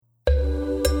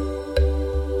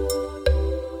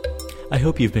I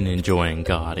hope you've been enjoying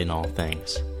God in all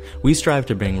things. We strive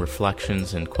to bring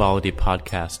reflections and quality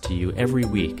podcasts to you every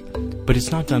week, but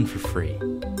it's not done for free.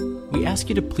 We ask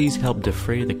you to please help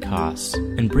defray the costs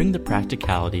and bring the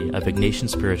practicality of Ignatian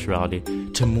spirituality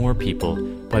to more people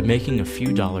by making a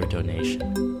few dollar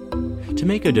donation. To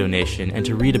make a donation and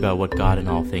to read about what God in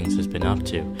All Things has been up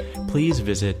to, please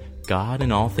visit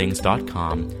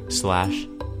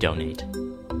godinallthings.com/donate.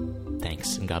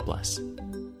 Thanks, and God bless.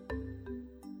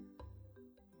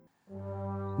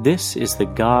 This is the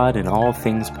God in All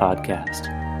Things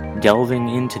podcast, delving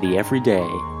into the everyday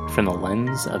from the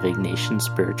lens of Ignatian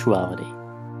spirituality.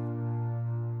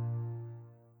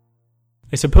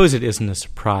 I suppose it isn't a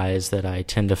surprise that I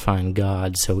tend to find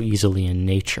God so easily in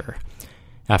nature.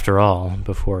 After all,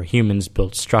 before humans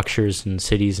built structures and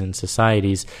cities and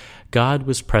societies, God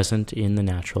was present in the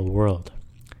natural world.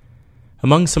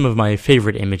 Among some of my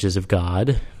favorite images of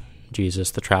God,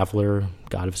 Jesus the traveler,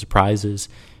 God of surprises,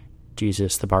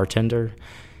 Jesus the bartender,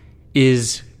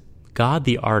 is God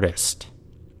the artist.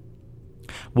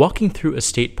 Walking through a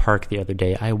state park the other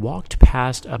day, I walked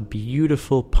past a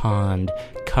beautiful pond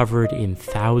covered in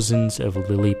thousands of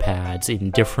lily pads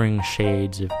in differing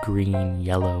shades of green,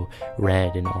 yellow,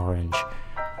 red, and orange.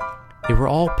 They were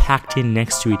all packed in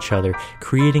next to each other,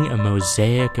 creating a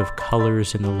mosaic of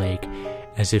colors in the lake,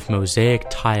 as if mosaic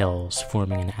tiles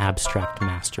forming an abstract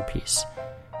masterpiece.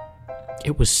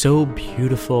 It was so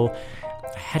beautiful,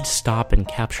 I had to stop and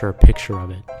capture a picture of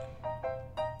it.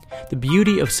 The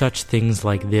beauty of such things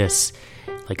like this,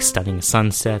 like stunning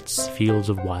sunsets, fields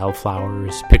of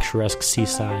wildflowers, picturesque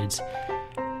seasides,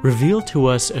 reveal to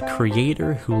us a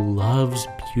creator who loves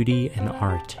beauty and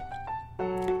art.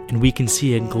 And we can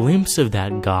see a glimpse of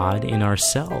that God in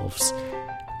ourselves.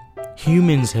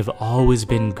 Humans have always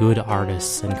been good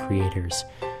artists and creators.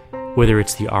 Whether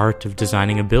it's the art of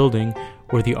designing a building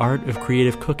or the art of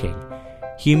creative cooking,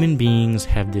 human beings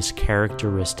have this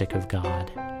characteristic of God.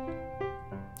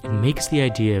 It makes the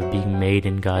idea of being made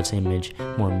in God's image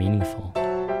more meaningful.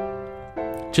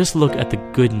 Just look at the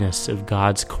goodness of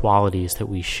God's qualities that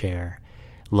we share: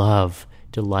 love,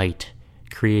 delight,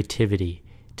 creativity,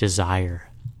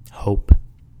 desire, hope.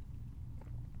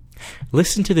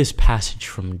 Listen to this passage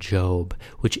from Job,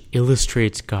 which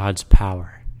illustrates God's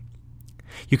power.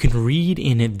 You can read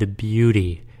in it the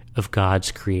beauty of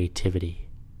God's creativity.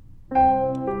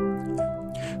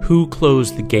 Who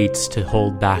closed the gates to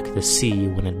hold back the sea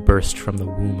when it burst from the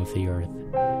womb of the earth?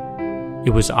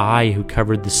 It was I who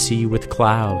covered the sea with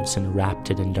clouds and wrapped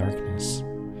it in darkness.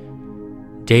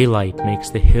 Daylight makes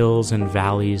the hills and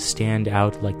valleys stand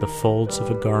out like the folds of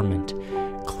a garment,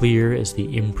 clear as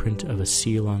the imprint of a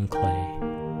seal on clay.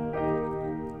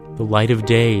 The light of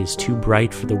day is too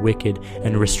bright for the wicked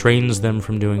and restrains them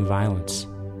from doing violence.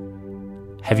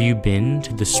 Have you been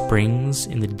to the springs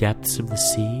in the depths of the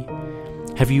sea?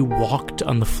 Have you walked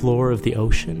on the floor of the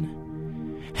ocean?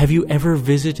 Have you ever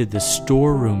visited the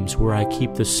storerooms where I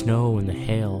keep the snow and the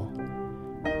hail?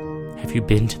 Have you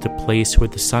been to the place where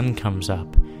the sun comes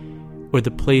up, or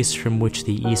the place from which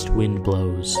the east wind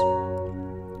blows?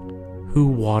 Who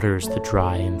waters the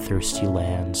dry and thirsty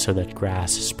land so that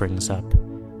grass springs up?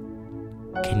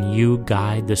 Can you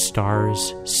guide the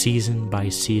stars season by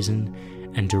season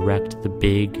and direct the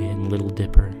Big and Little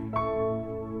Dipper?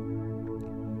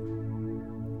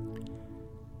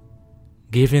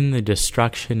 Given the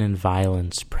destruction and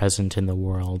violence present in the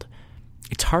world,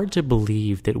 it's hard to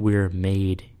believe that we're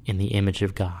made in the image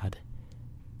of God.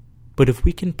 But if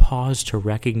we can pause to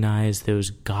recognize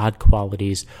those God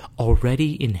qualities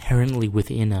already inherently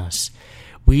within us,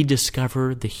 we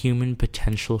discover the human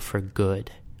potential for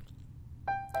good.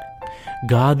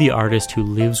 God the artist who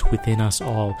lives within us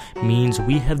all means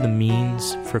we have the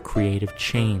means for creative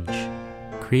change,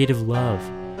 creative love,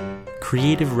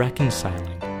 creative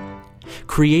reconciling.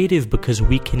 Creative because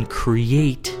we can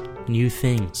create new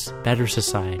things, better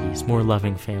societies, more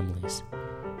loving families.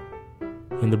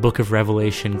 In the book of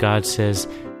Revelation, God says,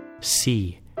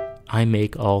 "See, I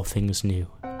make all things new."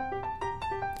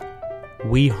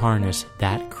 We harness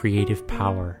that creative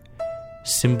power,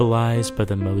 symbolized by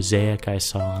the mosaic I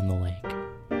saw on the lake.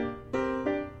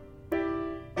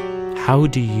 How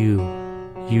do you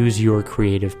use your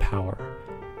creative power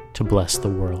to bless the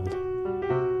world?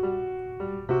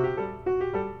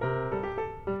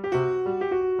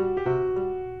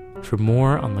 For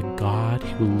more on the God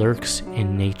who lurks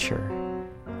in nature,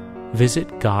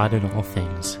 visit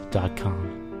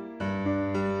godinallthings.com.